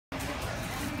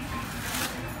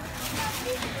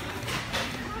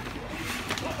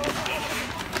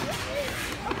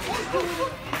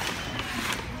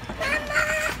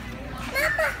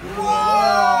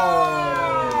Whoa!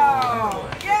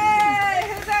 Yay!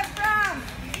 Who's that from?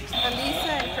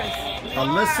 Alyssa and Chris.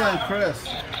 Alyssa and Chris.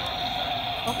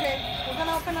 Okay, we're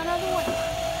gonna open another one.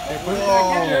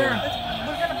 Whoa!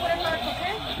 We're gonna put it back,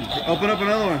 okay? Open up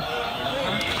another one.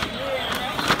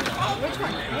 Which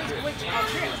one? Which?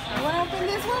 You wanna open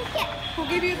this one? Yeah. Who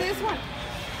gave you this one?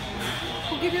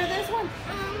 Who gave you this one?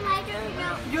 I don't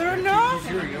know. You don't know?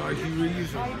 Here you go. You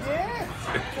reuse I it. did.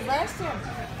 Sebastian.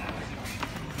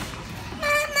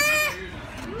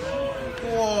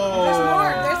 Whoa! There's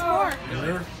more. There's more.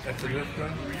 Nerf? That's a Nerf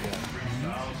gun?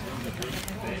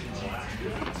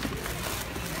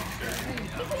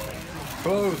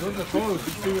 Clothes. Those are clothes.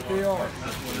 Let's see what they are.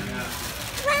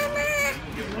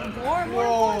 More.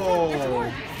 There's more.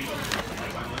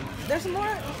 There's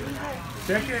more.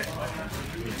 Check it.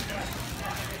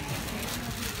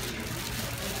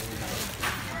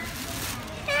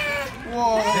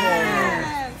 Whoa!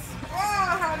 Yes. Oh,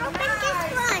 how Open nice.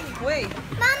 this one. Wait.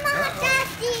 Mama,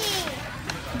 Daddy.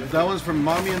 That one's from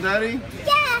Mommy and Daddy?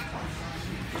 Yeah.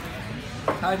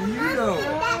 How do you know?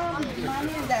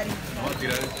 Mommy and Daddy.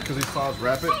 Because he saw us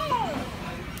wrap it.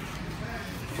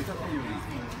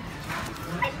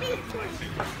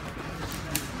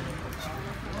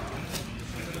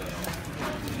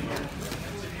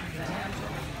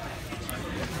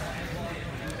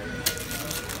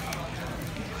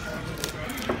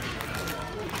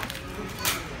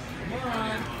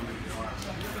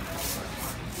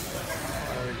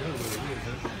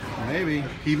 Maybe.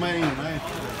 He might need a knife.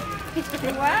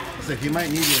 What? I said he might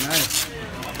need a knife.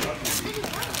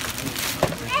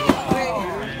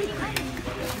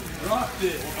 Dropped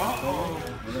it. Uh-oh.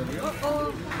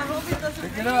 Uh-oh. I hope it doesn't.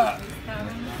 Pick it up.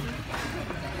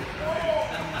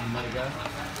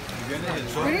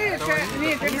 We need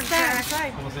a different trash.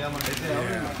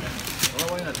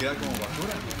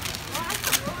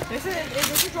 This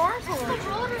is yours or?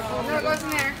 No, it goes in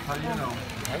there. How do you know?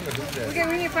 I'm going to do that. Okay,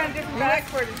 we need to find a different bag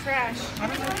for the trash. I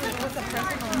don't know if it was a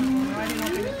present or I didn't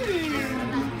open it.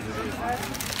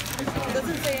 It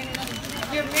doesn't say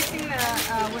anything. You're mixing the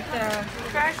with the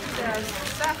trash with the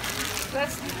stuff.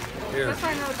 Let's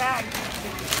find another bag.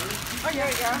 Oh, there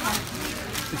you go.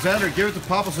 Xander, give it to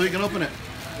Papa so he can open it.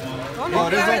 Oh, no,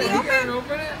 it is already open. You got to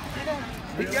open it?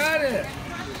 We got it.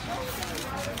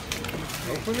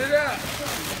 Open it up.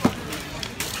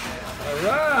 All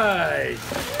right.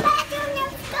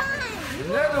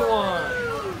 Another one.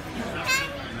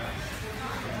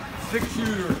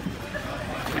 6-shooter.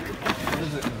 What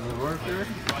is it? Does it work there?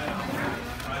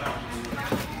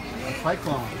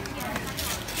 Cyclone.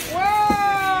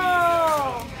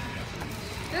 Whoa!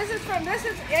 This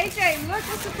is AJ. Look,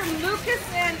 this is from Lucas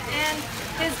and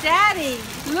his daddy.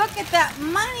 Look at that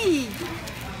money.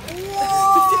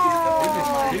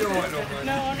 Whoa! You don't want no money.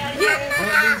 No, not yet.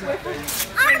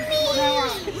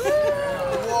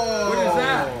 What is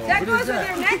that? That What goes is with that?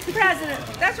 your next present.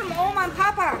 That's from Oma and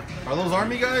Papa. Are those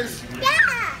Army guys?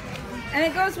 Yeah. And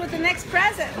it goes with the next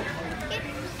present.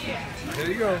 There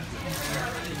you go.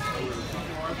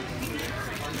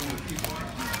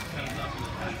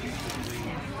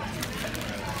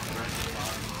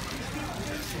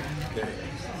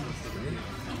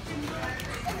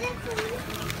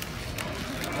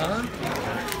 Huh?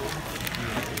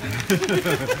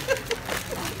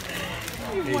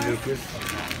 Hey, Lucas.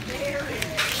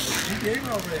 You gave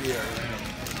her already.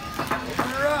 Open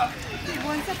her up. He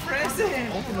wants a present.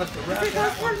 Open up the wrap. It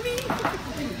goes for me.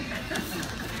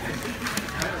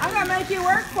 I'm going to make you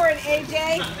work for it,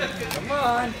 AJ. Come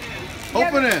on.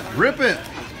 Open it. Rip it.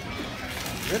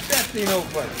 Rip that thing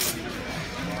open.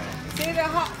 See the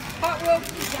Hot Wheels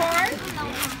card?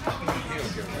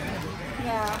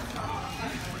 Yeah.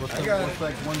 What's I got it.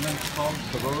 that one that's called?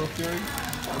 The Roro Theory?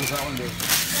 What does that one do?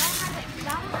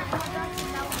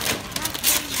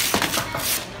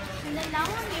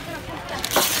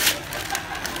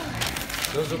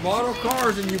 Those are model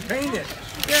cars and you paint it.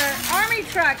 They're army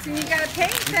trucks and you got to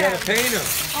paint them. You gotta paint them.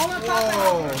 Oh, my Papa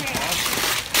Whoa. helped me paint.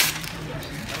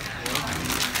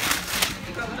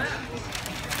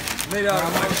 Made out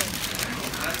of wood.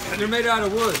 They're made out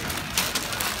of wood.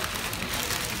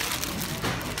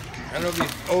 I don't know if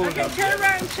he's old Okay, enough turn yet.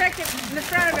 around and check it, the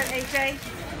front of it, AJ.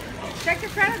 Check the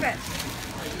front of it.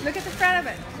 Look at the front of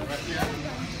it.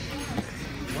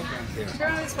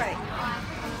 Turn this way.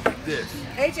 This.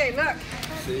 AJ, look.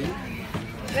 See?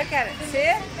 Look at it. See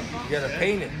it? You gotta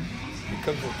paint it. It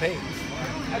comes with paint.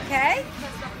 Okay?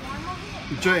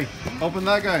 Jay, open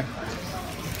that guy.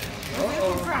 Where's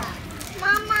it from?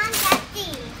 Mama and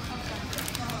Daddy.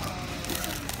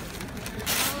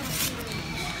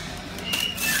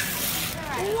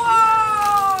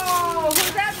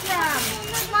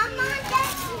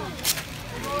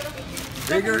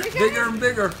 Bigger, bigger and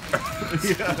bigger.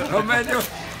 Oh man,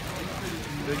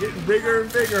 they're getting bigger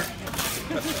and bigger.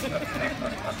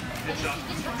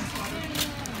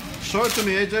 Show it to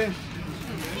me, AJ.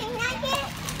 Can I get?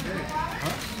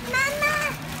 Mama.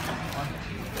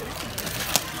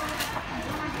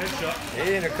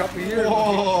 Hey, in a couple years,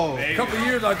 Whoa.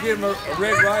 I'll give him a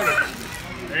Red Ryder.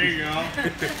 There you go.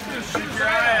 Shoot your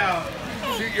eye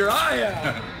out. Shoot your eye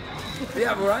out.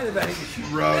 Yeah, we're right about it.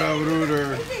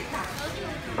 Roto-Rooter.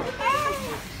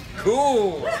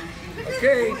 Cool.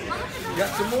 Okay, got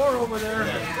some more over there.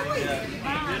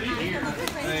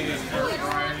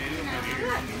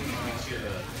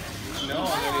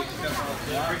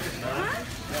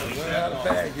 We're out of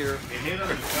bag here.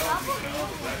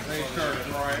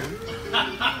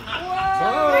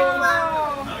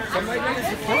 Oh, somebody got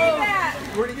some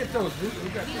clothes. Where'd you get those?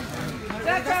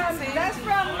 That's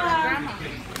from Grandma.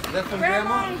 That's from Grandma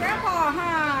Grandma? and Grandpa,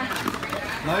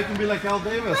 huh? Now you can be like Al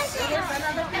Davis. There's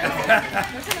another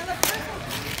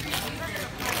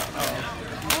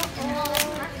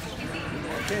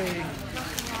Okay.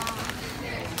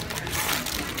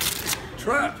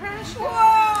 Truck. Whoa!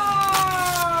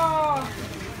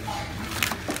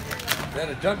 Is that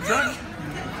a dump truck?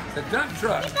 It's a dump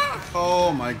truck.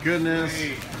 Oh my goodness.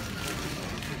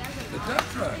 The dump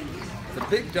truck. It's a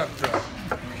big dump truck.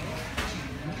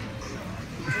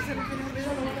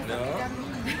 No.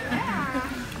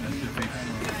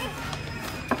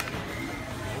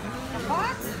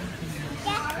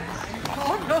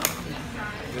 Oh no!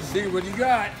 Let's see what you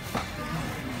got.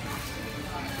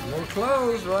 More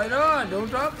clothes, right on. Don't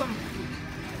drop them.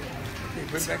 Okay,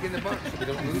 put it back in the box so we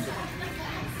don't lose them.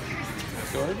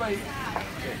 So everybody,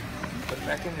 okay, put it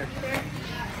back in there.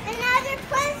 Another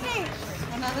present.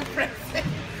 Another present.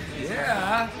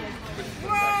 Yeah.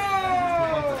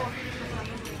 Whoa!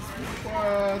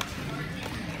 What?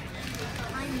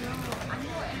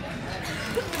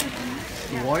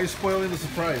 Why are you spoiling the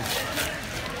surprise?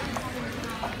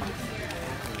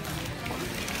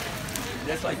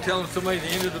 That's like telling somebody the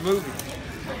end of the movie.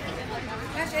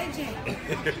 That's AJ.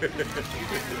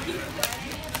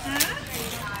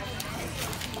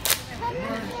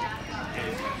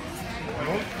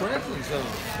 Most presents on.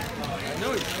 I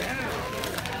know he's Canada.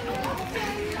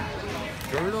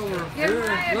 Turn it over here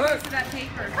and look. That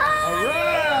paper. All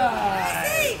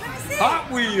right. Hot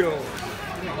Wheels.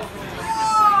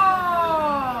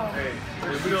 Oh! Hey,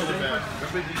 let's build it back.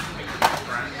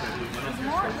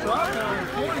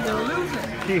 They're losing.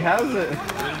 He has it. Man,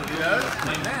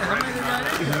 how many they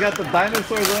got in? He's got the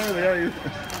dinosaurs on it. Yeah,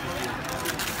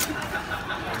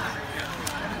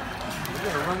 We're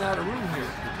gonna run out of room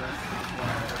here.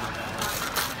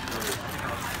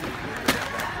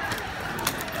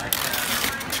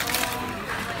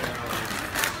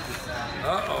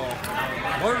 Uh-oh.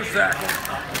 Motorcycle.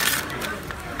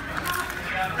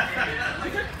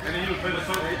 And then you play the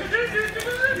song.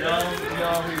 Yo,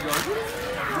 here you go.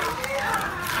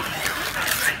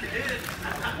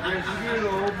 Yes, you good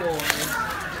old boy.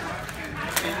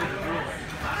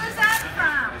 Where's that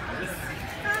from?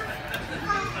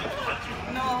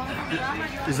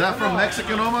 No. Is that from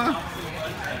Mexican, Oma?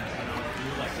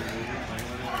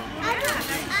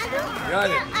 Got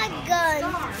it. A gun.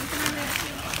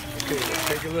 Okay, let's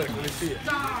take a look. Let me see it.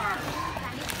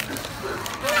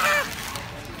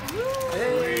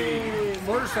 Hey,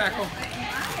 motorcycle.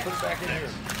 Put it back in here.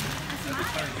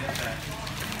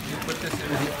 You put this in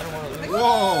here. I don't want to lose it.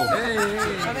 Whoa! Hey.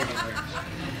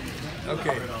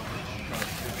 Okay. I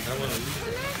want to lose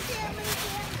it.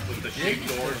 With the shake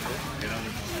doors, you know,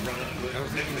 run up with I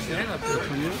was thinking to stand up there.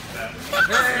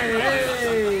 Hey,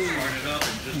 Hey! turn it up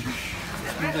and just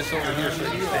Move this over here so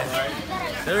you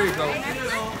there you go.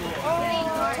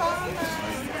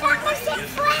 Thomas and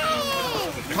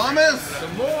Friends. Thomas!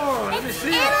 Some more. Let me see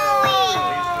it. Emily.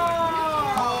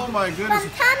 Oh my From goodness.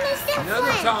 Thomas and Another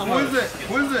Friends. Thomas. Who is it?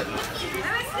 Who is it?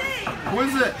 Who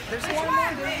is it?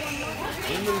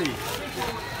 In the lead.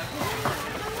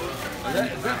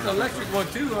 That's the electric one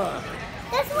too, huh?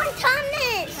 That's one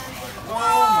Thomas. Oh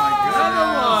my Another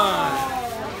goodness.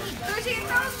 one. Where'd you get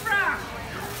those from?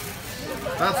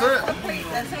 That's it.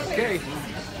 Okay.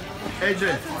 AJ,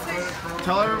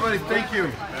 tell everybody thank you.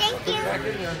 Thank you. Back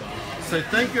in there. Say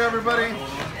thank you, everybody.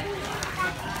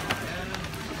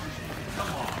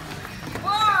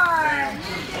 Boy!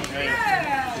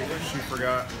 Yeah! she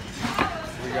forgot.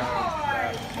 We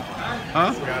got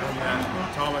Huh? him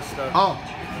that Thomas stuff. Oh.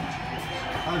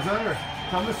 Alexander,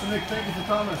 tell Mr. Nick thank you for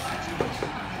Thomas.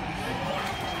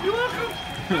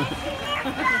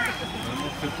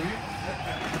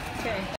 Okay.